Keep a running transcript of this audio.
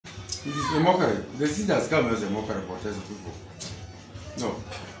It is a mockery. The city has come as a mockery for Teso people. No.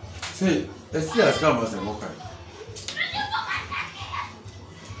 See, the city has come as a mockery.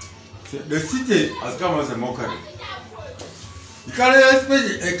 See, the city has come as a mockery. You can't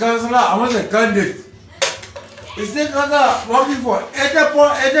expect a councillor among a candidate. It's the councillor working for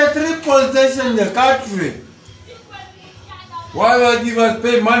 83 police stations in the country. Why would you give us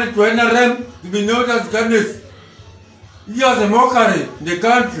pay money to NRM to be known as candidates? He has a mockery in the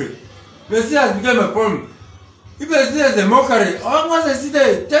country. The city has become a problem. If the city has a mockery, almost the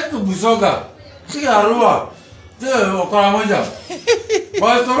city take to Busoga, take Arua, take Okaramoja.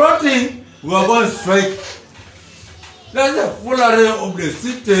 But Soroti, we are going straight. That's the full array of the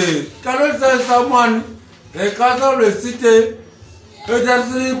city. Cannot say someone, the council of the city,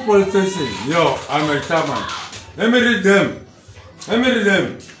 83 police stations. Yo, I'm a chairman. Let me read them.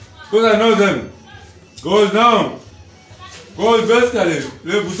 Because I know them. Goes down. Goes basically,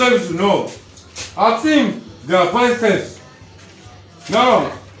 the Busoga to know. Ask him, there are 5 steps.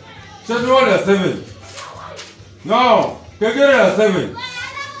 Now, Chedward are 7. Now, Kegere are 7.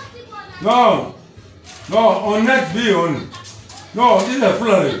 No, on net B on. No, this is a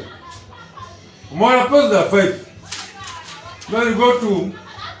plural. More opposed are 5. Then you go to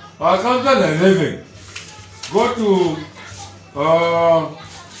council 11. Go to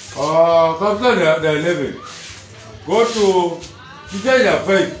council 11. Go to teacher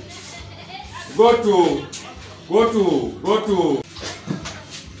 5. Go to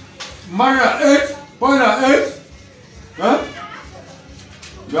Mara 8. Point 8. Huh?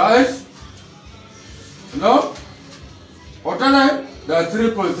 You are 8? No? Otana, there are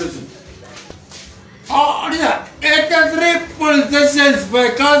 3 police stations. Oh, there are 83 police stations by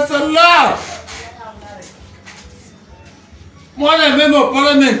councillor. More than member of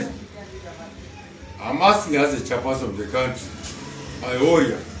parliament. I'm asking as a chairperson of the country, a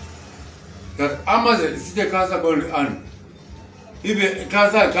warrior, that how much the city council going to earn? If a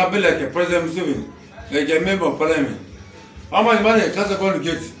council can be like a president Museveni, like a member of parliament, how much money a council going to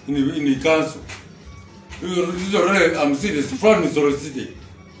get in the council? This is already, I'm serious, from the Soroti city.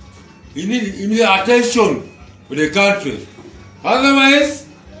 You need attention for the country. Otherwise,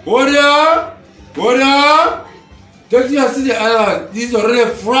 warrior, take your city island. This is already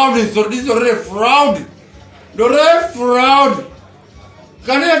fraud. This is already fraud.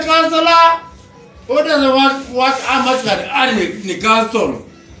 Can a councillor who doesn't want how much can earn in the council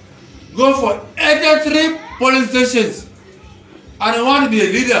go for 83 police stations and want to be a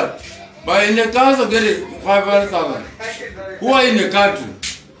leader, but in the council get it 500,000 who are in the country?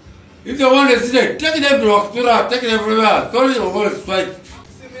 If they want to city, take them to Okwere, take them everywhere. Sorry, you will strike.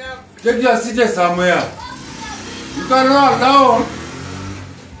 Take your city somewhere. You cannot allow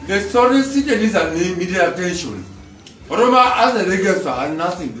the Soroti city needs an immediate attention. Roma as a register has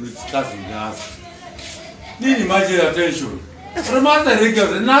nothing to discuss with us. Need immediate attention. Roma as a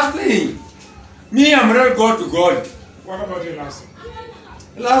register, nothing. Me, I'm ready to go to God. What about the last?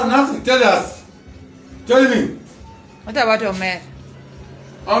 Last, nothing. Tell us. Tell me. What about your mayor?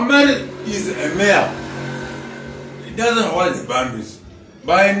 Our mayor is a mayor. He doesn't hold the boundaries.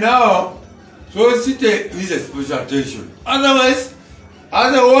 By now, Soroti city needs a special attention. Otherwise,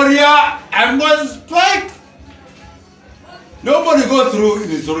 as a warrior, I'm going to strike. Nobody goes through in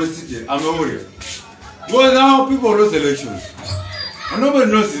the Soroti city. I'm a warrior. Well, now people lose elections. And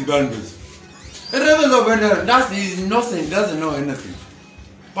nobody knows his boundaries. The rebels of Venezuela, that is nothing, doesn't know anything.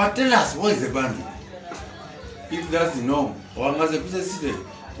 But tell us, what is the boundary? If that's the norm, or as a city,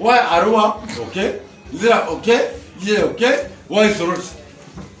 why Arua? Okay? Is that okay? Is it okay? Why Soroti?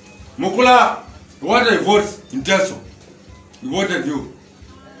 Mukula, what I vote in Teso? We voted you.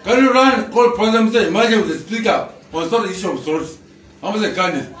 Can you run, call President, say, imagine with the speaker on some issue of Soroti? How much a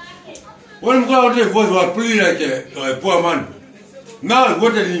candidate? When Mukula vote was pleading like a poor man. Now we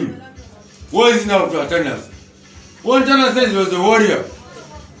voted him. What is now to attendance? One attendance says he was a warrior.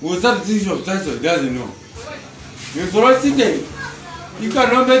 We start the issue of Teso, he doesn't know. In Soroti city, you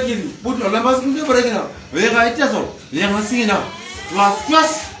cannot make it. Put your numbers in the break now. We are going to Teso. We are going to see now. You are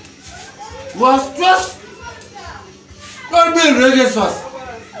stressed. Don't be religious first.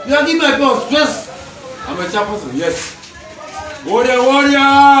 You are giving my people stress. I'm a chairperson, yes.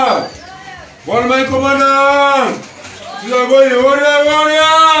 Warrior! One my commander! You are going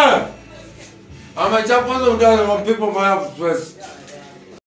warrior! I'm a chairperson who doesn't want people to have stress.